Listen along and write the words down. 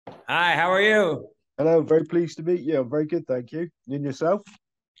Hi, how are you? Hello, very pleased to meet you. I'm very good, thank you. And yourself?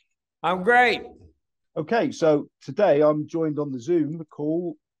 I'm great. Okay, so today I'm joined on the Zoom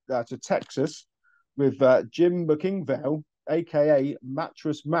call to Texas with Jim McIngvale, aka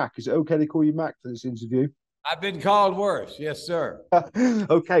Mattress Mac. Is it okay to call you Mac for this interview? I've been called worse. Yes, sir.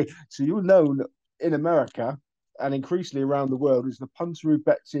 Okay, so you're known in America and increasingly around the world as the punter who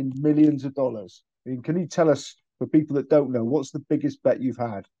bets in millions of dollars. I mean, can you tell us, for people that don't know, what's the biggest bet you've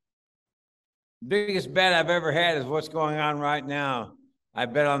had? Biggest bet I've ever had is what's going on right now. I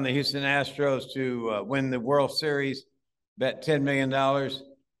bet on the Houston Astros to win the World Series. Bet $10 million.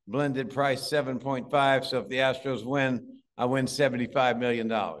 Blended price 7.5. So if the Astros win, I win $75 million.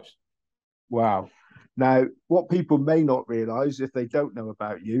 Wow. Now, what people may not realize if they don't know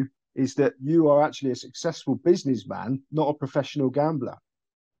about you is that you are actually a successful businessman, not a professional gambler.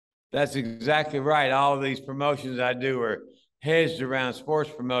 That's exactly right. All of these promotions I do are hedged around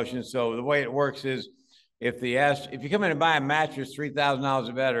sports promotions. So the way it works is if you come in and buy a mattress $3,000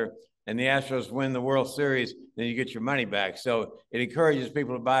 or better, and the Astros win the World Series, then you get your money back. So it encourages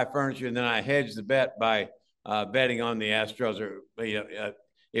people to buy furniture, and then I hedge the bet by betting on the Astros or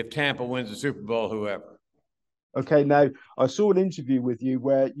if Tampa wins the Super Bowl, whoever. Okay, now I saw an interview with you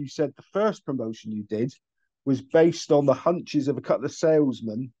where you said the first promotion you did was based on the hunches of a couple of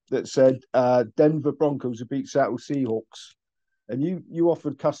salesmen that said Denver Broncos would beat Seattle Seahawks, and you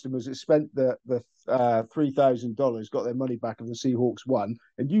offered customers that spent the $3,000 got their money back if the Seahawks won,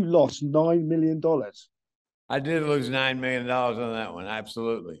 and you lost $9 million. I did lose $9 million on that one.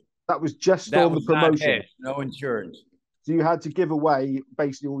 Absolutely. That was just That on the was not promotion. hedged, no insurance. So you had to give away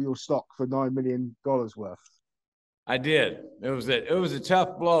basically all your stock for $9 million worth. I did. It was a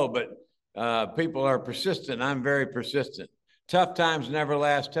tough blow, but people are persistent. I'm very persistent. Tough times never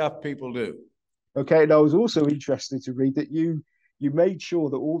last. Tough people do. Okay, and I was also interested to read that you made sure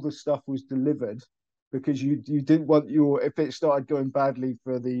that all the stuff was delivered because you didn't want your if it started going badly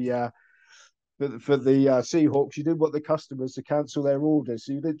for the Seahawks, you didn't want the customers to cancel their orders,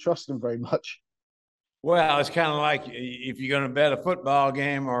 so you didn't trust them very much. Well, it's kind of like if you're going to bet a football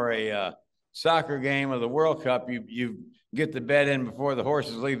game or a soccer game or the World Cup, you get the bet in before the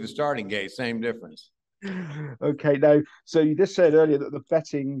horses leave the starting gate. Same difference. Okay, now so you just said earlier that the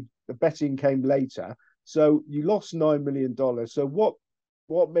betting came later. So you lost $9 million. So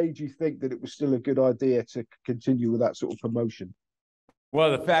what made you think that it was still a good idea to continue with that sort of promotion?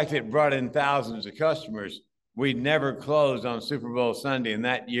 Well, the fact that it brought in thousands of customers, we never closed on Super Bowl Sunday. And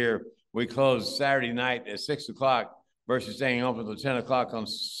that year, we closed Saturday night at 6 o'clock versus staying open until 10 o'clock on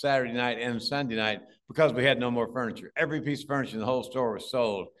Saturday night and Sunday night because we had no more furniture. Every piece of furniture in the whole store was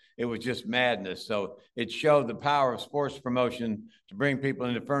sold. It was just madness. So it showed the power of sports promotion to bring people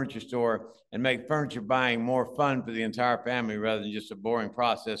into the furniture store and make furniture buying more fun for the entire family rather than just a boring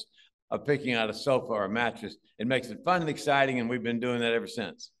process of picking out a sofa or a mattress. It makes it fun and exciting, and we've been doing that ever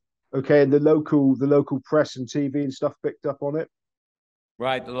since. Okay, and the local press and TV and stuff picked up on it.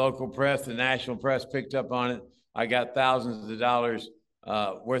 Right, the local press, the national press picked up on it. I got thousands of dollars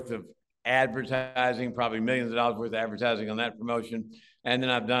worth of advertising, probably millions of dollars worth of advertising on that promotion. And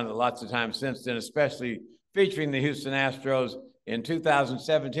then I've done it lots of times since then, especially featuring the Houston Astros. In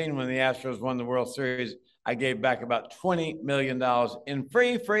 2017, when the Astros won the World Series, I gave back about $20 million in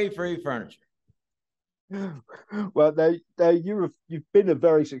free furniture. Well, there you've been a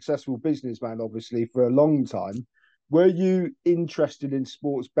very successful businessman, obviously, for a long time. Were you interested in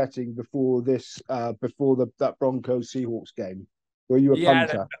sports betting before that Broncos Seahawks game? Were you a Yeah, I've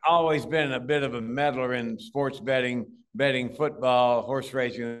punter? always been a bit of a meddler in sports betting, betting football, horse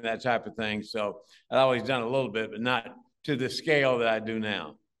racing, that type of thing. So I've always done a little bit, but not to the scale that I do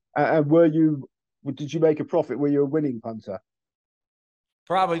now. And did you make a profit? Were you a winning punter?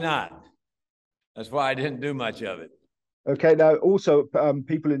 Probably not. That's why I didn't do much of it. Okay, now also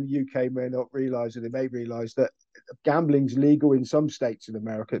people in the UK may not realise, or they may realise that gambling's legal in some states in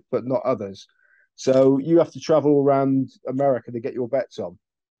America, but not others. So you have to travel around America to get your bets on.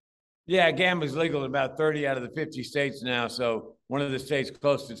 Yeah, gambling's legal in about 30 out of the 50 states now. So one of the states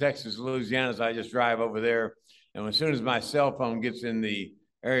close to Texas, Louisiana, so I just drive over there. And as soon as my cell phone gets in the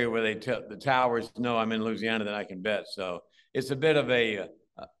area where the towers know I'm in Louisiana, then I can bet. So it's a bit of a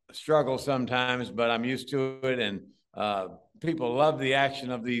struggle sometimes, but I'm used to it. And people love the action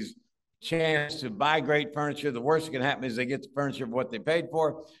of these chance to buy great furniture. The worst that can happen is they get the furniture for what they paid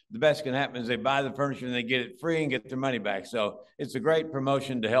for. The best can happen is they buy the furniture and they get it free and get their money back. So it's a great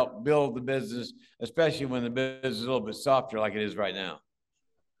promotion to help build the business, especially when the business is a little bit softer like it is right now.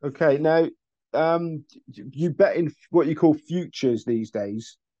 Okay, now you bet in what you call futures these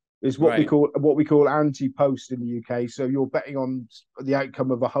days. is Right. what we call anti-post in the UK. So you're betting on the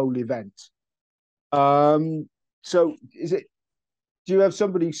outcome of a whole event. So is it? Do you have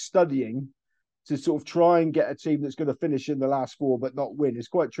somebody studying to sort of try and get a team that's going to finish in the last four but not win? It's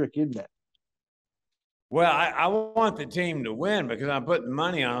quite tricky, isn't it? Well, I want the team to win because I'm putting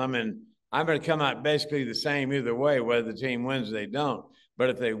money on them, and I'm going to come out basically the same either way, whether the team wins or they don't.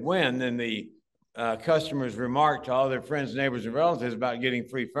 But if they win, then the customers remark to all their friends, neighbors, and relatives about getting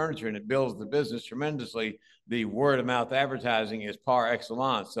free furniture, and it builds the business tremendously. The word of mouth advertising is par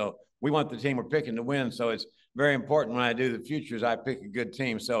excellence. So we want the team we're picking to win. So it's very important when I do the futures, I pick a good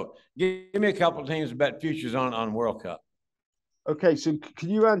team. So give me a couple of teams to bet futures on World Cup. Okay, so can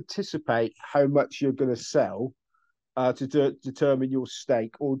you anticipate how much you're going to sell determine your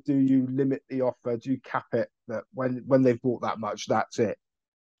stake, or do you limit the offer? Do you cap it that when they've bought that much, that's it?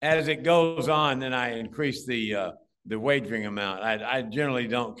 As it goes on, then I increase the wagering amount. I generally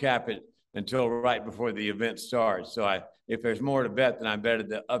don't cap it until right before the event starts. So if there's more to bet, then I bet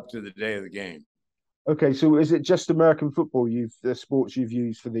it up to the day of the game. Okay, so is it just American football the sports you've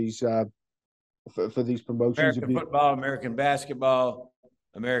used for these promotions? Have American you? football, American basketball,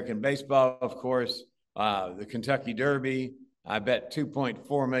 American baseball, of course, the Kentucky Derby. I bet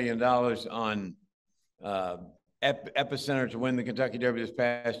 $2.4 million on Epicenter to win the Kentucky Derby this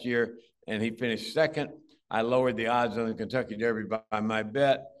past year, and he finished second. I lowered the odds on the Kentucky Derby by my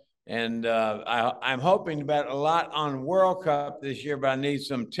bet. And I'm hoping to bet a lot on World Cup this year, but I need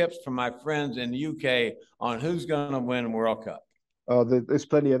some tips from my friends in the UK on who's going to win World Cup. Oh, there's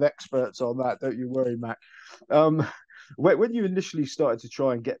plenty of experts on that. Don't you worry, Mac. Um, when you initially started to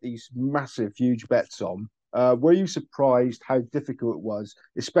try and get these massive, huge bets on, were you surprised how difficult it was,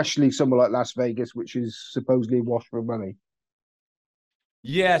 especially somewhere like Las Vegas, which is supposedly wash for money?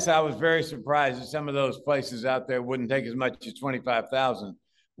 Yes, I was very surprised that some of those places out there wouldn't take as much as 25,000,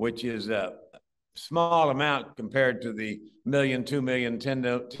 which is a small amount compared to the million, 2 million,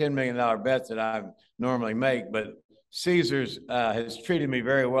 $10 million bets that I normally make. But Caesars has treated me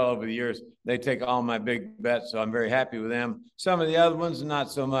very well over the years. They take all my big bets, so I'm very happy with them. Some of the other ones,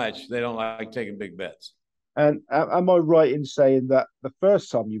 not so much. They don't like taking big bets. And am I right in saying that the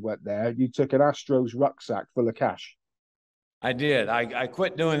first time you went there, you took an Astros rucksack full of cash? I did. I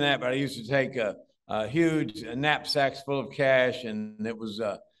quit doing that, but I used to take a huge knapsacks full of cash, and it was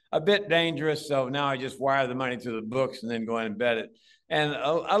a bit dangerous. So now I just wire the money to the books and then go in and bet it. And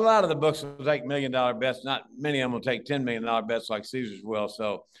a lot of the books will take $1 million bets. Not many of them will take $10 million bets like Caesars will.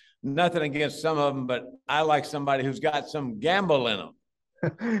 So nothing against some of them, but I like somebody who's got some gamble in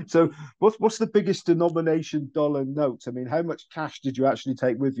them. So what's the biggest denomination dollar note? I mean, how much cash did you actually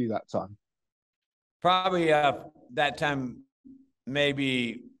take with you that time? Probably that time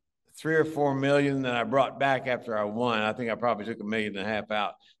maybe 3 or 4 million that I brought back after I won. I think I probably took 1.5 million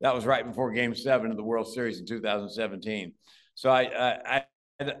out. That was right before Game 7 of the World Series in 2017. So I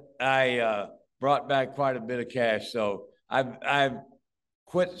brought back quite a bit of cash. So I've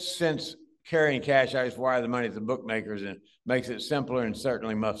quit since carrying cash. I just wire the money to the bookmakers, and makes it simpler and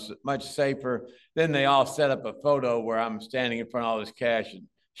certainly much safer. Then they all set up a photo where I'm standing in front of all this cash, and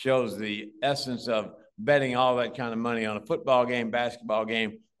shows the essence of betting all that kind of money on a football game, basketball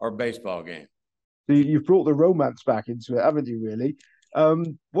game, or baseball game. So you've brought the romance back into it, haven't you, really?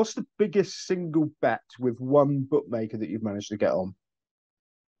 What's the biggest single bet with one bookmaker that you've managed to get on?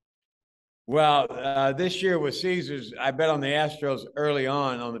 Well, this year with Caesars, I bet on the Astros early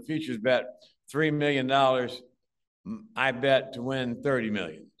on the futures bet, $3 million. I bet to win 30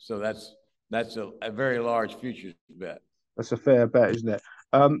 million. So that's a very large futures bet. That's a fair bet, isn't it?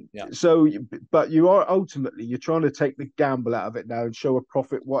 Yeah. So, but you are ultimately you're trying to take the gamble out of it now and show a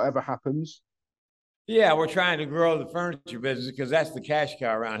profit, whatever happens. Yeah, we're trying to grow the furniture business because that's the cash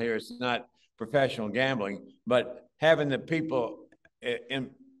cow around here. It's not professional gambling, but having the people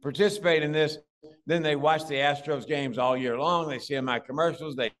participate in this, then they watch the Astros games all year long. They see my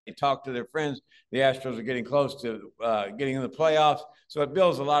commercials. They talk to their friends. The Astros are getting close to getting in the playoffs. So it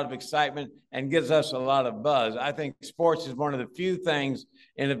builds a lot of excitement and gives us a lot of buzz. I think sports is one of the few things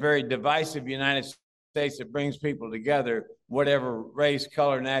in a very divisive United States that brings people together, whatever race,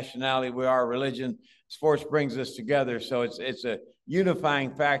 color, nationality we are, religion. Sports brings us together. So it's a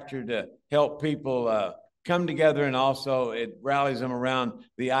unifying factor to help people come together, and also it rallies them around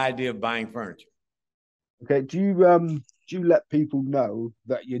the idea of buying furniture. Okay, do you let people know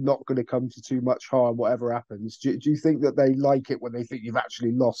that you're not going to come to too much harm, whatever happens? Do you think that they like it when they think you've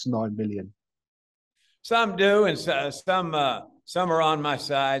actually lost 9 million? Some do, and some are on my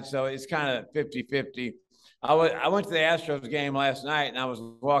side. So it's kind of 50-50. I went to the Astros game last night, and I was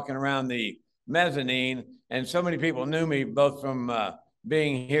walking around the mezzanine, and so many people knew me both from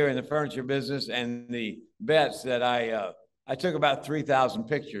being here in the furniture business and the bets that I took about 3,000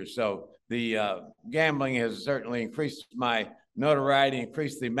 pictures. So the gambling has certainly increased my notoriety,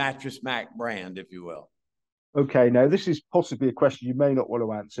 increased the Mattress Mac brand, if you will. Okay, now this is possibly a question you may not want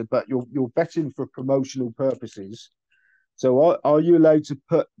to answer, but you're betting for promotional purposes. So are you allowed to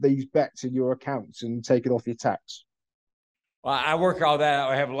put these bets in your accounts and take it off your tax? Well, I work all that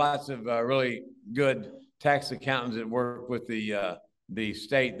out. I have lots of really good tax accountants that work with the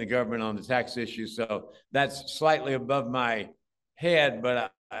state and the government on the tax issues. So that's slightly above my head,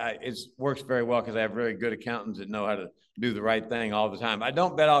 but it works very well because I have very good accountants that know how to do the right thing all the time. I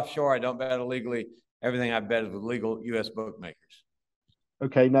don't bet offshore. I don't bet illegally. Everything I bet is with legal U.S. bookmakers.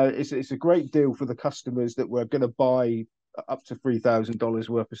 Okay, now it's a great deal for the customers that were going to buy up to $3,000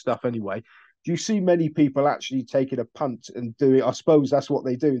 worth of stuff anyway. Do you see many people actually taking a punt and doing? I suppose that's what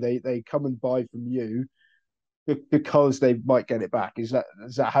they do. They come and buy from you because they might get it back. Is that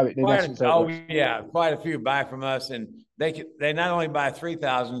how it in essence? Oh yeah, quite a few buy from us, and they not only buy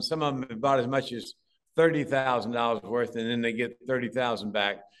 3,000. Some of them have bought as much as $30,000 worth, and then they get 30,000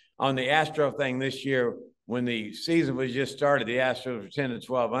 back. On the Astro thing this year, when the season was just started, the Astros were 10 to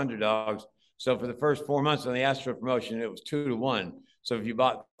 12 underdogs. So for the first 4 months on the Astro promotion, it was 2-1. So if you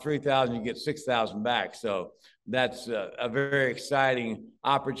bought 3,000, you get 6,000 back. So that's a very exciting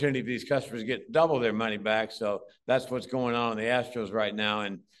opportunity for these customers to get double their money back. So that's what's going on in the Astros right now.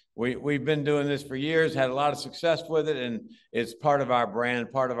 And we've been doing this for years, had a lot of success with it, and it's part of our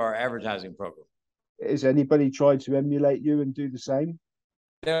brand, part of our advertising program. Is anybody trying to emulate you and do the same?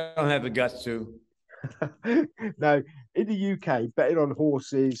 They don't have the guts to. Now, in the UK, betting on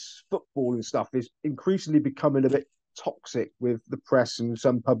horses, football, and stuff is increasingly becoming a bit toxic with the press and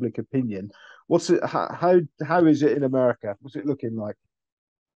some public opinion. What's it? How is it in America? What's it looking like?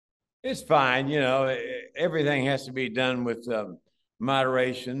 It's fine. Everything has to be done with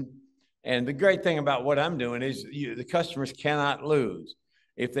moderation. And the great thing about what I'm doing is the customers cannot lose.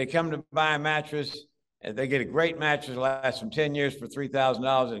 If they come to buy a mattress, they get a great mattress that lasts them 10 years for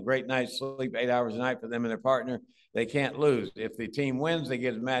 $3,000 and a great night's sleep, 8 hours a night for them and their partner. They can't lose. If the team wins, they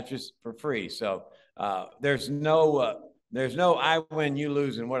get a mattress for free. So there's no I win, you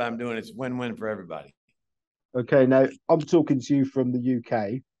lose in what I'm doing. It's win-win for everybody. Okay, now I'm talking to you from the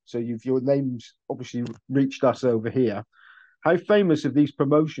UK, so your name's obviously reached us over here. How famous have these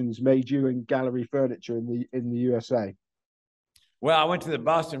promotions made you and Gallery Furniture in the USA? Well, I went to the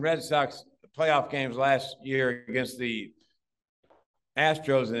Boston Red Sox playoff games last year against the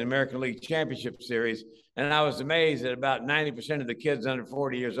Astros in the American League Championship Series, and I was amazed that about 90% of the kids under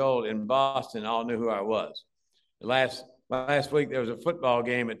 40 years old in Boston all knew who I was. Last week, there was a football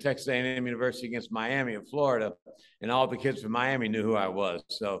game at Texas A&M University against Miami of Florida, and all the kids from Miami knew who I was.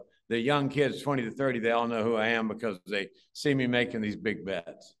 So the young kids, 20 to 30, they all know who I am because they see me making these big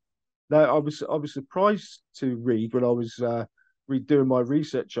bets. Now, I was surprised to read when I was doing my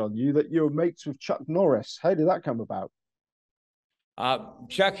research on you that you're mates with Chuck Norris. How did that come about?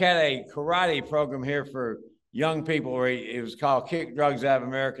 Chuck had a karate program here for young people where it was called Kick Drugs Out of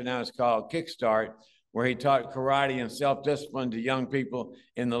America. Now it's called Kickstart, where he taught karate and self-discipline to young people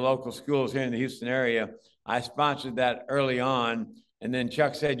in the local schools here in the Houston area. I sponsored that early on. And then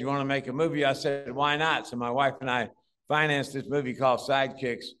Chuck said, "You want to make a movie?" I said, "Why not?" So my wife and I financed this movie called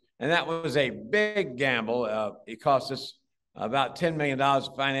Sidekicks. And that was a big gamble. It cost us about $10 million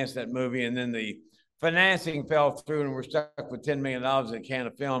to finance that movie. And then the financing fell through and we're stuck with $10 million in a can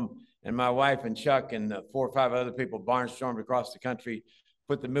of film. And my wife and Chuck and 4 or 5 other people barnstormed across the country,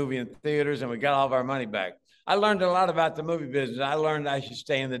 put the movie in theaters, and we got all of our money back. I learned a lot about the movie business. I learned I should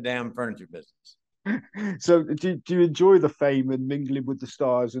stay in the damn furniture business. So do you enjoy the fame and mingling with the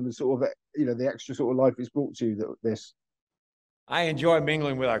stars and the sort of, the extra sort of life it's brought to you, this? I enjoy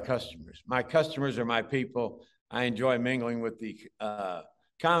mingling with our customers. My customers are my people. I enjoy mingling with the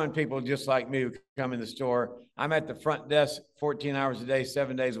common people just like me who come in the store. I'm at the front desk 14 hours a day,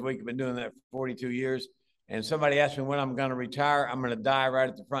 7 days a week. I've been doing that for 42 years. And somebody asked me when I'm going to retire. I'm going to die right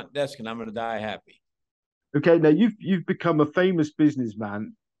at the front desk, and I'm going to die happy. Okay, now you've become a famous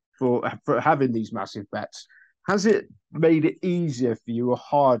businessman for having these massive bets. Has it made it easier for you or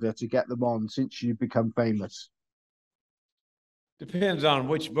harder to get them on since you've become famous? Depends on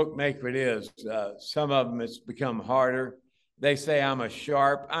which bookmaker it is. Some of them it's become harder. They say I'm a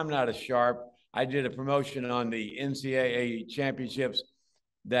sharp. I'm not a sharp. I did a promotion on the NCAA championships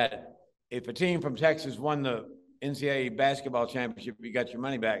that if a team from Texas won the NCAA basketball championship, you got your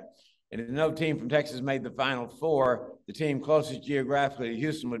money back. And if no team from Texas made the Final Four, the team closest geographically to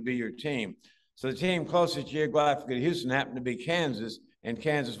Houston would be your team. So the team closest geographically to Houston happened to be Kansas, and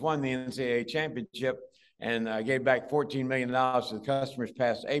Kansas won the NCAA championship. and I gave back $14 million to the customers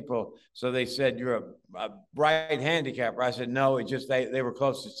past April. So they said, you're a bright handicapper. I said, no, it's just they were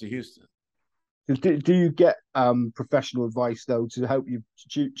closest to Houston. Do you get professional advice though to help you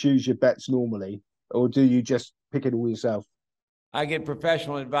choose your bets normally, or do you just pick it all yourself? I get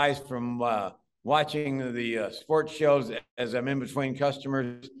professional advice from watching the sports shows as I'm in between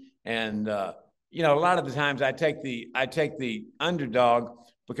customers, and you know, a lot of the times I take the underdog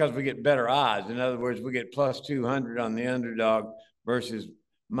because we get better odds. In other words, we get plus 200 on the underdog versus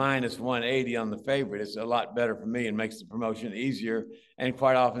minus 180 on the favorite. It's a lot better for me and makes the promotion easier. And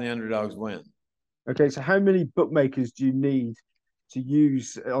quite often the underdogs win. Okay, so how many bookmakers do you need to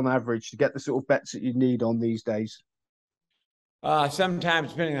use on average to get the sort of bets that you need on these days?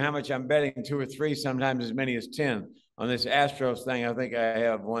 Sometimes, depending on how much I'm betting, two or three, sometimes as many as 10. On this Astros thing, I think I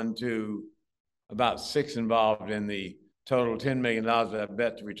have one, two, about six involved in the total $10 million that I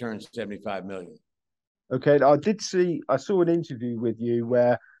bet to return 75 million. Okay, I saw an interview with you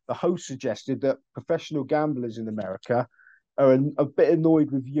where the host suggested that professional gamblers in America are a bit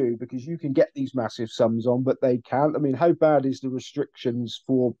annoyed with you because you can get these massive sums on, but they can't. I mean, how bad is the restrictions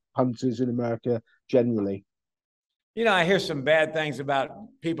for punters in America generally? You know, I hear some bad things about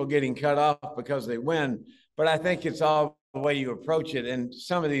people getting cut off because they win, but I think it's all the way you approach it. And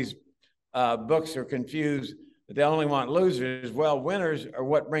some of these books are confused. They only want losers. Well, winners are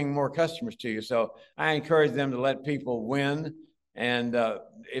what bring more customers to you. So I encourage them to let people win. And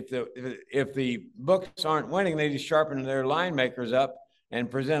if the books aren't winning, they just sharpen their line makers up and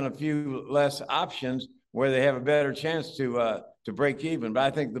present a few less options where they have a better chance to break even. But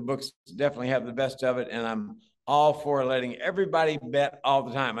I think the books definitely have the best of it, and I'm all for letting everybody bet all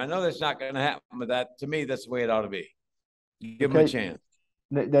the time. I know that's not going to happen, but that to me, that's the way it ought to be. Give them a chance.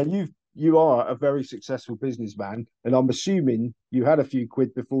 Now you are a very successful businessman, and I'm assuming you had a few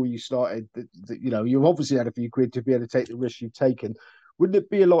quid before you started. You know, you've obviously had a few quid to be able to take the risk you've taken. Wouldn't it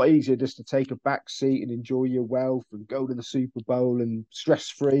be a lot easier just to take a back seat and enjoy your wealth and go to the Super Bowl and stress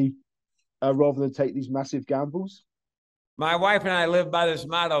free, rather than take these massive gambles? My wife and I live by this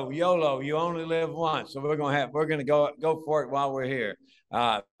motto: YOLO, you only live once. So we're gonna go for it while we're here.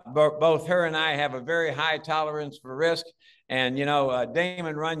 Both her and I have a very high tolerance for risk. And you know,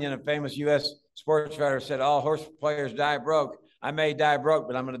 Damon Runyon, a famous U.S. sports writer, said all horse players die broke. I may die broke,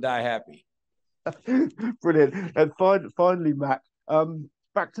 but I'm going to die happy. Brilliant. And finally, Mac,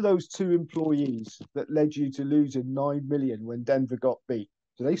 back to those two employees that led you to losing 9 million when Denver got beat.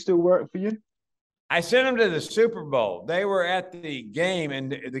 Do they still work for you? I sent them to the Super Bowl. They were at the game,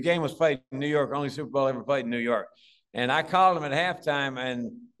 and the game was played in New York. Only Super Bowl ever played in New York. And I called them at halftime, and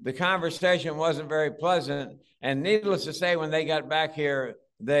the conversation wasn't very pleasant. And needless to say, when they got back here,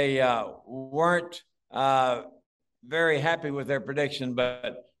 they weren't very happy with their prediction.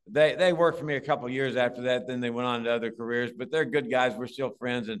 But they worked for me a couple of years after that. Then they went on to other careers. But they're good guys. We're still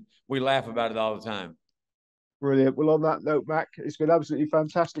friends, and we laugh about it all the time. Brilliant. Well, on that note, Mac, it's been absolutely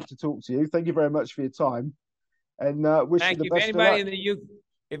fantastic to talk to you. Thank you very much for your time, and wish you the best of luck.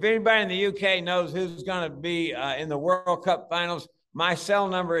 If anybody in the UK knows who's going to be in the World Cup finals, my cell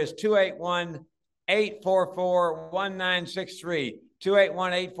number is 281-844-1963.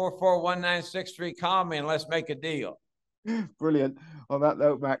 281-844-1963. Call me and let's make a deal. Brilliant. On that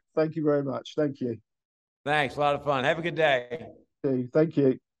note, Mac, thank you very much. Thank you. Thanks. A lot of fun. Have a good day. Thank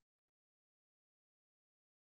you.